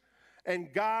push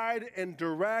and guide and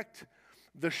direct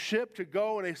the ship to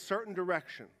go in a certain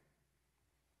direction.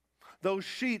 Those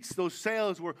sheets, those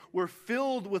sails were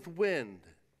filled with wind,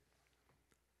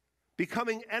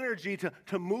 becoming energy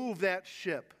to move that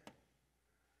ship.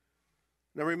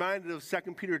 And I'm reminded of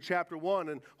 2 Peter chapter 1,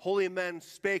 and holy men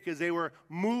spake as they were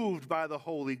moved by the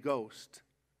Holy Ghost.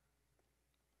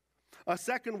 A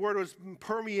second word was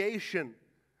permeation,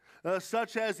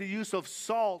 such as the use of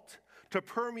salt to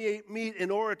permeate meat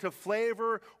in order to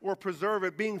flavor or preserve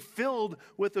it. Being filled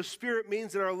with the Spirit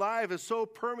means that our life is so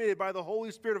permeated by the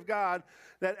Holy Spirit of God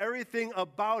that everything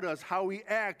about us, how we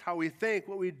act, how we think,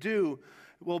 what we do,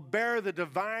 will bear the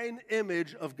divine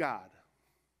image of God.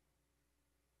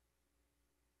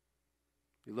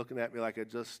 You're looking at me like I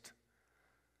just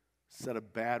said a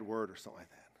bad word or something like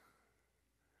that.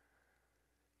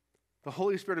 The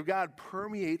Holy Spirit of God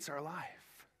permeates our life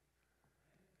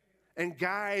and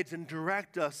guides and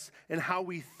directs us in how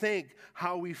we think,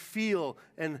 how we feel,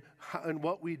 and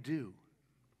what we do.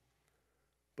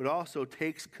 But also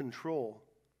takes control.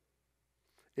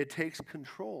 It takes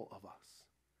control of us.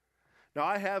 Now,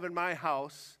 I have in my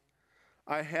house,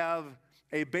 I have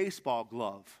a baseball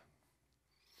glove.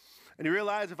 And you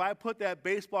realize if I put that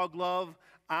baseball glove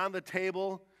on the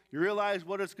table, you realize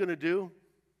what it's going to do?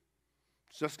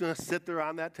 It's just going to sit there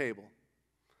on that table.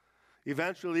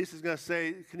 Eventually, Lisa's going to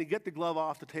say, "Can you get the glove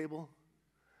off the table?"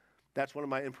 That's one of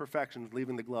my imperfections,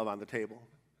 leaving the glove on the table.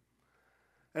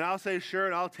 And I'll say, "Sure,"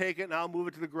 and I'll take it, and I'll move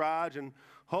it to the garage, and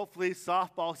hopefully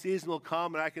softball season will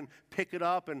come, and I can pick it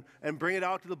up and bring it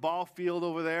out to the ball field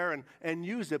over there and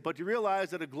use it. But you realize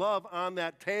that a glove on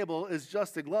that table is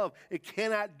just a glove. It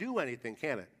cannot do anything,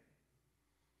 can it?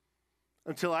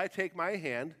 Until I take my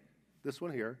hand, this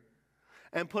one here,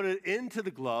 and put it into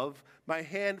the glove. My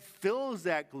hand fills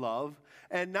that glove,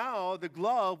 and now the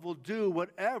glove will do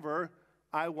whatever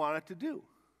I want it to do.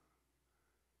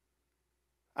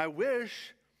 I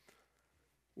wish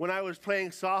when I was playing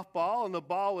softball and the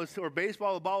ball was, or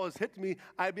baseball, the ball was hit me,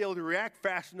 I'd be able to react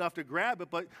fast enough to grab it,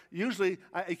 but usually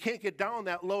I can't get down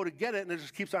that low to get it, and it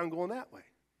just keeps on going that way.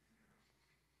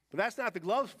 But that's not the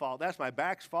glove's fault. That's my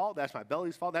back's fault. That's my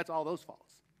belly's fault. That's all those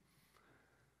faults.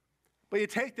 But you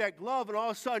take that glove, and all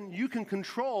of a sudden, you can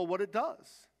control what it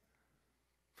does.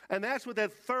 And that's what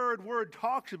that third word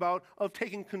talks about, of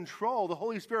taking control. The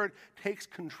Holy Spirit takes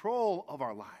control of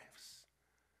our lives.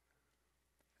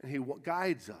 And He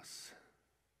guides us.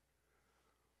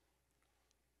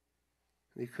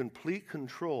 And He complete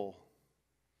control.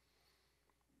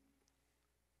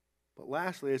 But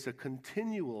lastly, it's a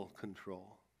continual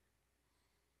control.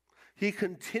 He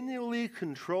continually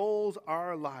controls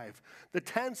our life. The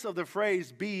tense of the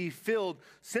phrase, "be filled,"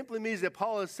 simply means that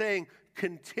Paul is saying,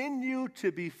 continue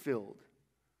to be filled.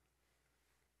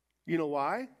 You know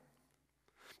why?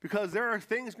 Because there are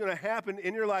things going to happen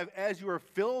in your life as you are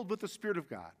filled with the Spirit of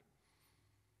God,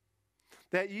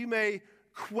 that you may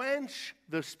quench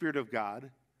the Spirit of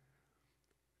God,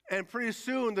 and pretty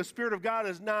soon the Spirit of God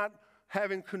is not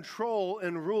having control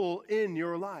and rule in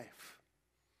your life.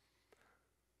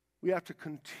 We have to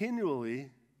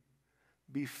continually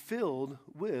be filled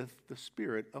with the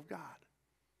Spirit of God.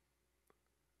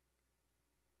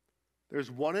 There's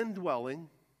one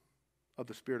indwelling of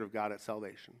the Spirit of God at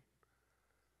salvation.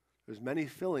 There's many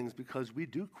fillings because we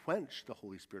do quench the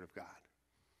Holy Spirit of God.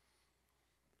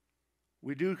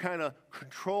 We do kind of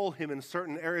control Him in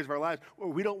certain areas of our lives where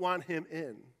we don't want Him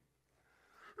in.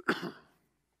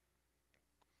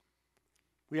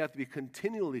 We have to be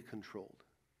continually controlled.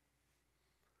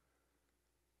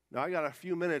 Now, I got a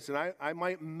few minutes, and I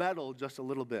might meddle just a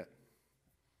little bit.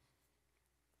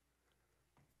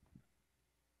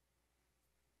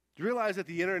 Do you realize that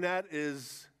the internet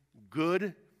is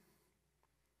good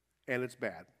and it's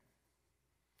bad?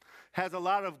 Has a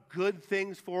lot of good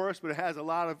things for us, but it has a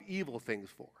lot of evil things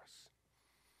for us.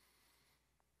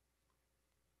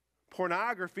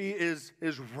 Pornography is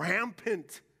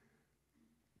rampant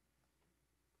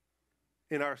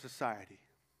in our society.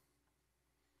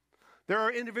 There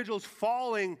are individuals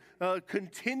falling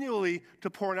continually to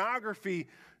pornography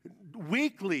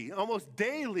weekly, almost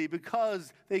daily,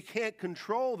 because they can't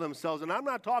control themselves. And I'm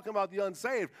not talking about the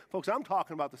unsaved. Folks, I'm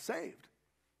talking about the saved.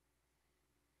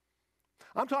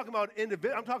 I'm talking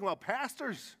about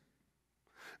pastors,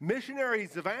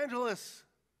 missionaries, evangelists,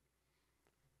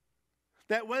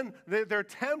 that when they're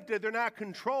tempted, they're not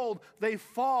controlled, they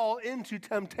fall into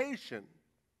temptation.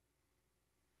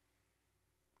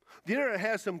 The internet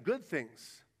has some good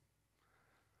things.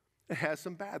 It has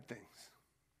some bad things.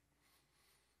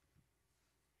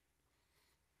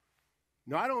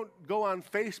 Now, I don't go on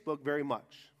Facebook very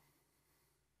much.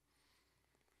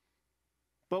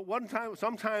 But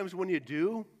sometimes when you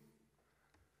do,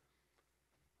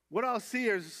 what I'll see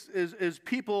is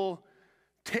people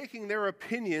taking their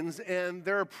opinions and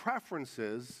their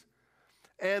preferences,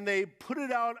 and they put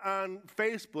it out on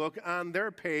Facebook, on their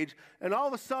page, and all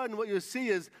of a sudden what you see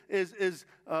is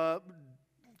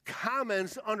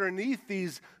comments underneath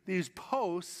these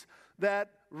posts that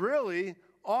really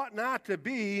ought not to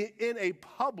be in a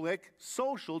public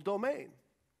social domain.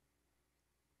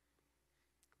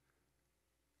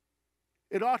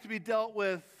 It ought to be dealt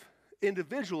with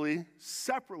individually,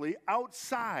 separately,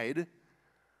 outside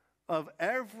of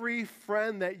every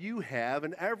friend that you have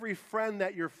and every friend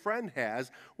that your friend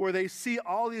has, where they see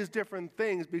all these different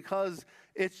things because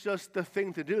it's just the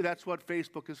thing to do. That's what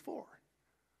Facebook is for.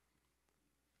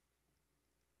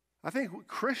 I think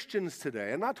Christians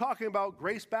today, I'm not talking about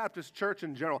Grace Baptist Church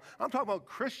in general, I'm talking about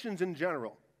Christians in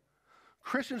general,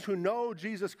 Christians who know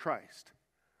Jesus Christ,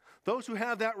 those who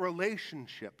have that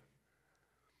relationship.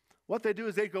 What they do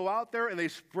is they go out there and they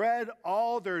spread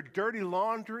all their dirty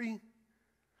laundry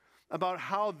about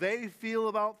how they feel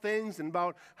about things and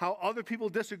about how other people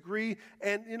disagree.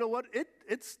 And you know what?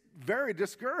 It's very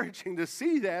discouraging to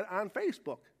see that on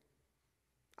Facebook,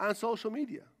 on social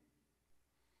media.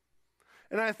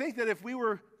 And I think that if we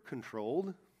were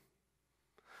controlled,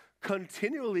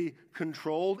 continually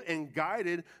controlled and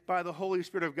guided by the Holy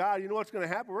Spirit of God, you know what's going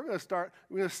to happen? We're going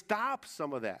to stop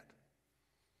some of that.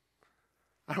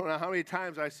 I don't know how many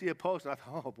times I see a post and I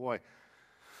thought, oh boy.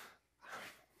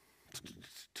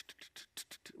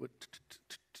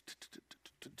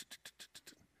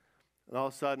 And all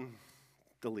of a sudden,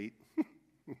 delete.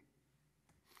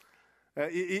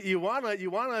 You want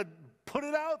to put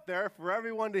it out there for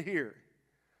everyone to hear.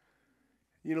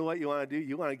 You know what you want to do?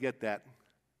 You want to get that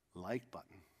like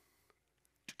button.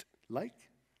 Like.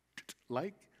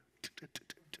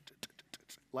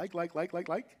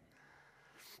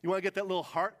 You want to get that little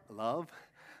heart? Love.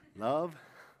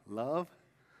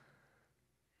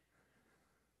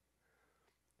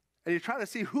 And you try to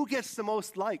see who gets the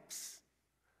most likes.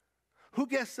 Who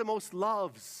gets the most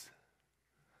loves?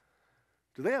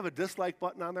 Do they have a dislike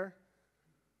button on there?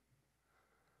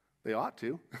 They ought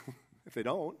to, if they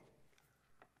don't.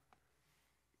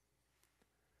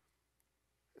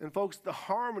 And folks, the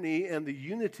harmony and the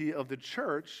unity of the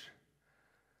church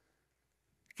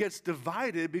gets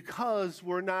divided because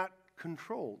we're not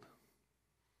controlled.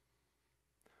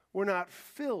 We're not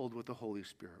filled with the Holy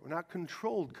Spirit. We're not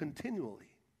controlled continually.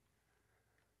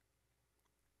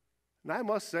 And I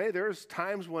must say, there's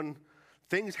times when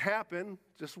things happen.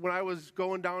 Just when I was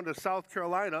going down to South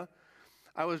Carolina,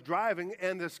 I was driving,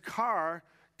 and this car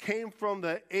came from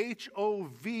the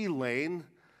HOV lane.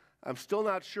 I'm still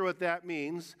not sure what that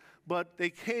means, but they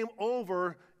came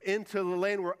over into the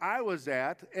lane where I was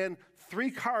at, and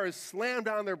 3 cars slammed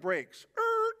on their brakes.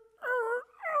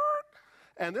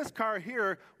 And this car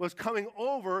here was coming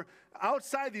over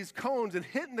outside these cones and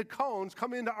hitting the cones,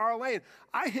 coming into our lane.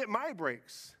 I hit my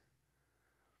brakes.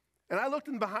 And I looked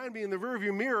in behind me in the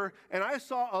rearview mirror, and I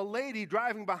saw a lady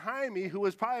driving behind me who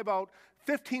was probably about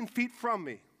 15 feet from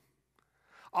me.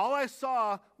 All I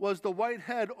saw was the white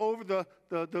head over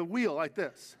the wheel like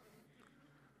this.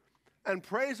 And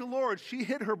praise the Lord, she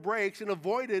hit her brakes and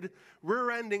avoided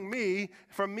rear-ending me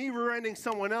from me rear-ending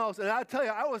someone else. And I tell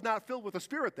you, I was not filled with the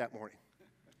Spirit that morning.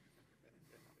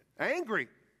 Angry.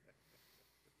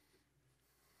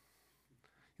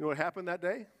 You know what happened that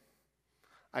day?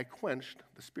 I quenched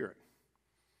the Spirit.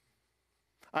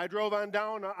 I drove on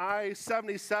down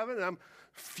I-77, and I'm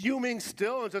fuming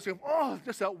still, and just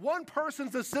that one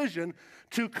person's decision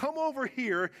to come over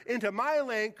here into my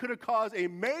lane could have caused a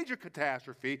major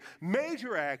catastrophe,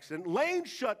 major accident, lane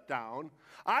shut down.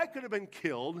 I could have been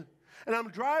killed. And I'm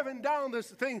driving down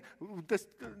this thing, just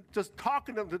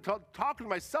talking to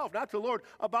myself, not to the Lord,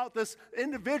 about this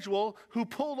individual who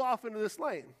pulled off into this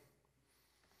lane.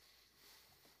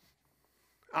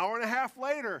 Hour and a half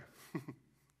later,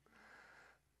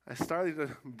 I started to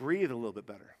breathe a little bit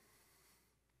better.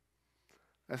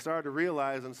 I started to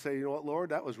realize and say, you know what, Lord,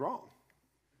 that was wrong.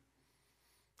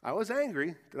 I was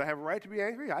angry. Did I have a right to be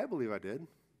angry? I believe I did.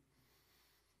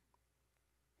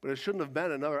 But it shouldn't have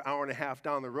been another hour and a half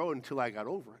down the road until I got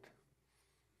over it.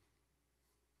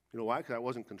 You know why? Because I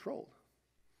wasn't controlled.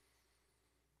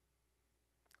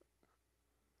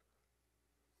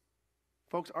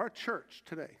 Folks, our church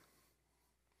today,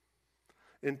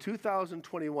 in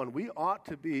 2021, we ought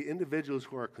to be individuals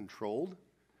who are controlled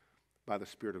by the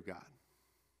Spirit of God.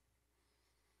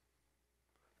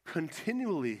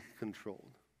 Continually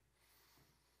controlled.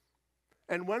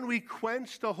 And when we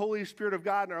quench the Holy Spirit of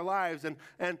God in our lives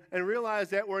and realize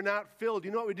that we're not filled,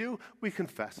 you know what we do? We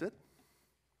confess it.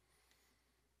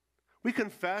 We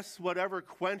confess whatever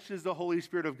quenches the Holy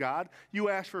Spirit of God. You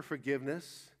ask for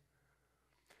forgiveness.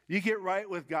 You get right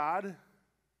with God.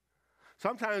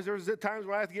 Sometimes there's times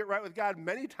when I have to get right with God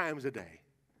many times a day.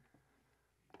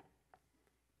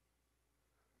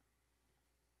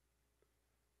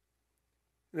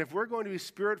 And if we're going to be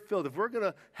Spirit-filled, if we're going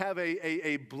to have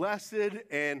a blessed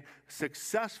and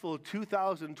successful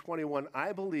 2021,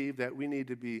 I believe that we need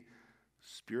to be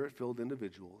Spirit-filled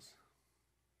individuals.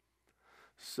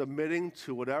 submitting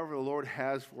to whatever the Lord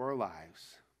has for our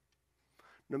lives.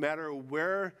 No matter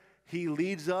where he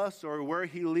leads us or where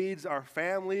he leads our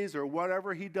families or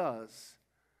whatever he does,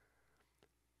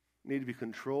 we need to be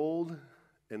controlled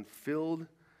and filled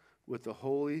with the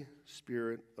Holy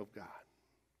Spirit of God.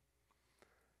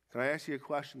 Can I ask you a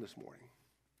question this morning?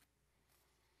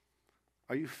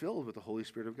 Are you filled with the Holy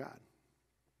Spirit of God?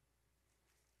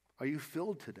 Are you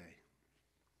filled today?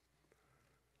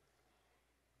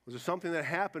 Was there something that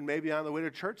happened maybe on the way to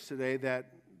church today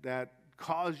that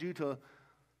caused you to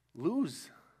lose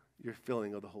your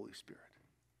filling of the Holy Spirit?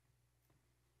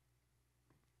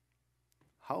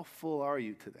 How full are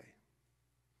you today?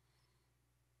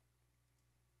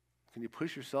 Can you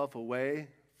push yourself away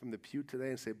from the pew today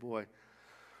and say, boy,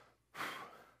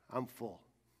 I'm full.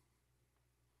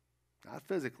 Not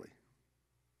physically,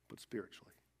 but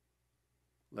spiritually.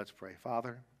 Let's pray.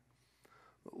 Father,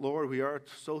 Lord, we are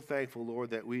so thankful,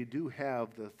 Lord, that we do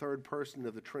have the third person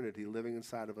of the Trinity living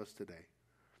inside of us today,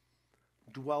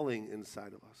 dwelling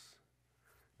inside of us,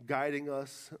 guiding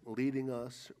us, leading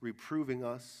us, reproving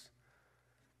us.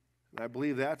 And I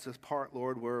believe that's a part,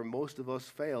 Lord, where most of us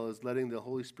fail, is letting the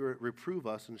Holy Spirit reprove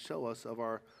us and show us of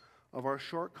our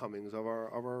shortcomings, of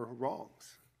our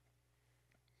wrongs.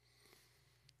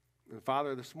 And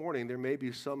Father, this morning there may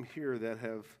be some here that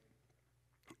have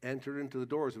entered into the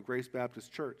doors of Grace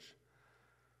Baptist Church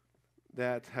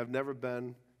that have never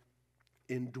been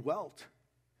indwelt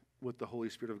with the Holy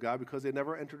Spirit of God because they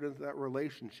never entered into that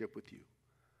relationship with you.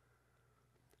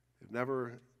 They've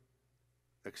never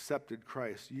accepted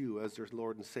Christ, you, as their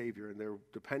Lord and Savior, and they're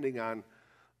depending on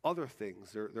other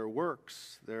things, their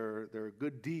works, their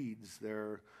good deeds,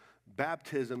 their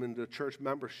baptism into church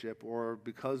membership, or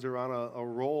because they're on a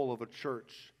roll of a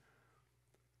church.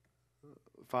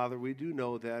 Father, we do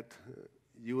know that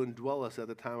you indwell us at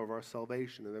the time of our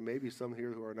salvation, and there may be some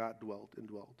here who are not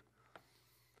indwelt.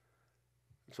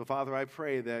 So, Father, I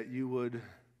pray that you would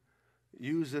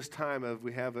use this time as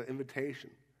we have an invitation,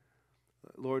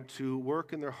 Lord, to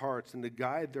work in their hearts and to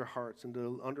guide their hearts and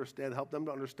to understand, help them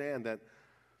to understand that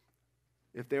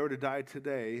if they were to die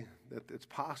today, that it's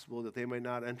possible that they may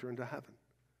not enter into heaven.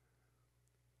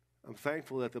 I'm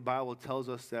thankful that the Bible tells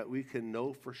us that we can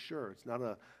know for sure. It's not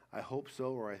a I hope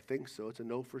so or I think so. It's a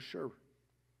know for sure.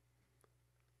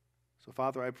 So,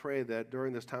 Father, I pray that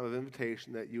during this time of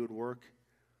invitation that you would work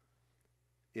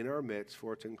in our midst,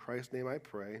 for it's in Christ's name I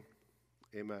pray.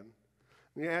 Amen.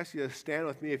 I'm going to ask you to stand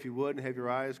with me if you would and have your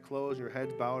eyes closed and your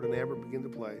heads bowed and Amber begin to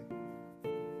play.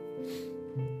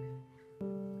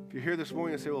 If you're here this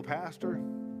morning and say, well, Pastor,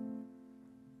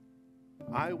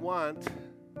 I want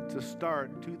to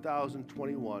start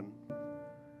 2021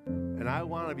 and I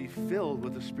want to be filled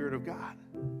with the Spirit of God.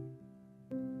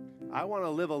 I want to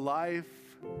live a life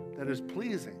that is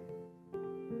pleasing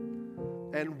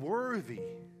and worthy,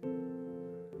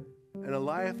 and a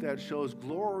life that shows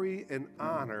glory and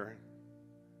honor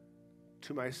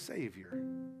to my Savior.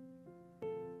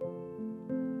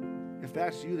 If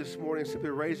that's you this morning,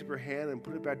 simply raise up your hand and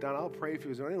put it back down. I'll pray for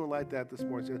you. Is there anyone like that this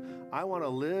morning? Say, I want to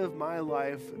live my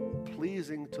life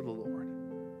pleasing to the Lord.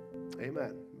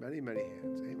 Amen. Many, many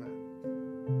hands. Amen.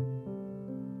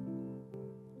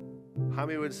 How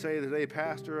many would say today,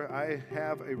 Pastor, I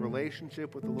have a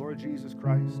relationship with the Lord Jesus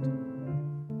Christ,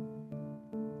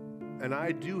 and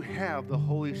I do have the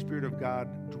Holy Spirit of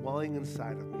God dwelling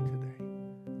inside of me today?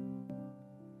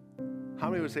 How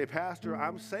many would say, Pastor,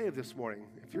 I'm saved this morning?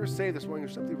 If you're saved this morning,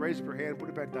 simply raise up your hand, put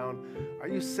it back down. Are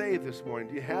you saved this morning?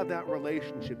 Do you have that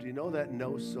relationship? Do you know that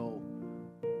no-so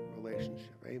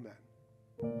relationship? Amen.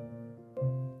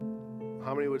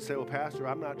 How many would say, well, Pastor,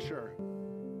 I'm not sure.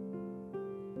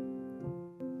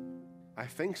 I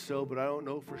think so, but I don't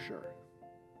know for sure.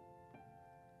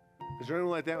 Is there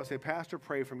anyone like that who would say, Pastor,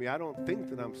 pray for me? I don't think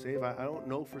that I'm saved. I don't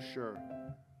know for sure.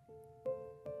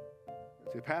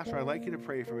 Say, Pastor, I'd like you to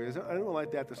pray for me. Is there anyone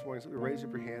like that this morning? Somebody raise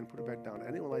up your hand, put it back down.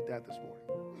 Anyone like that this morning?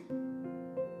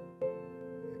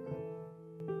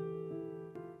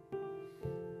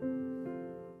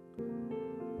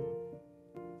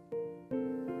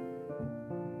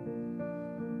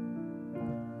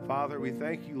 Father, we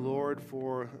thank you, Lord,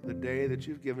 for the day that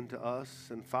you've given to us.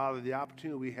 And Father, the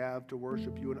opportunity we have to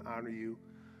worship you and honor you.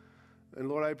 And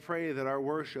Lord, I pray that our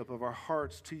worship of our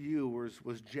hearts to you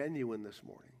was genuine this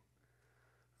morning.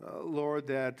 Lord,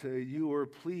 that you were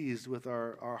pleased with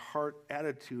our heart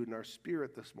attitude and our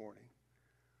spirit this morning.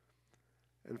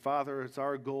 And Father, it's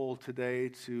our goal today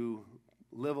to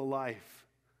live a life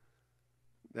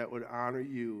that would honor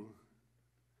you,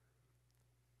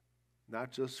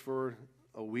 not just for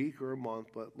a week or a month,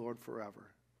 but Lord,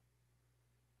 forever.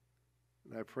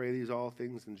 And I pray these all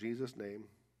things in Jesus' name.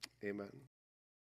 Amen.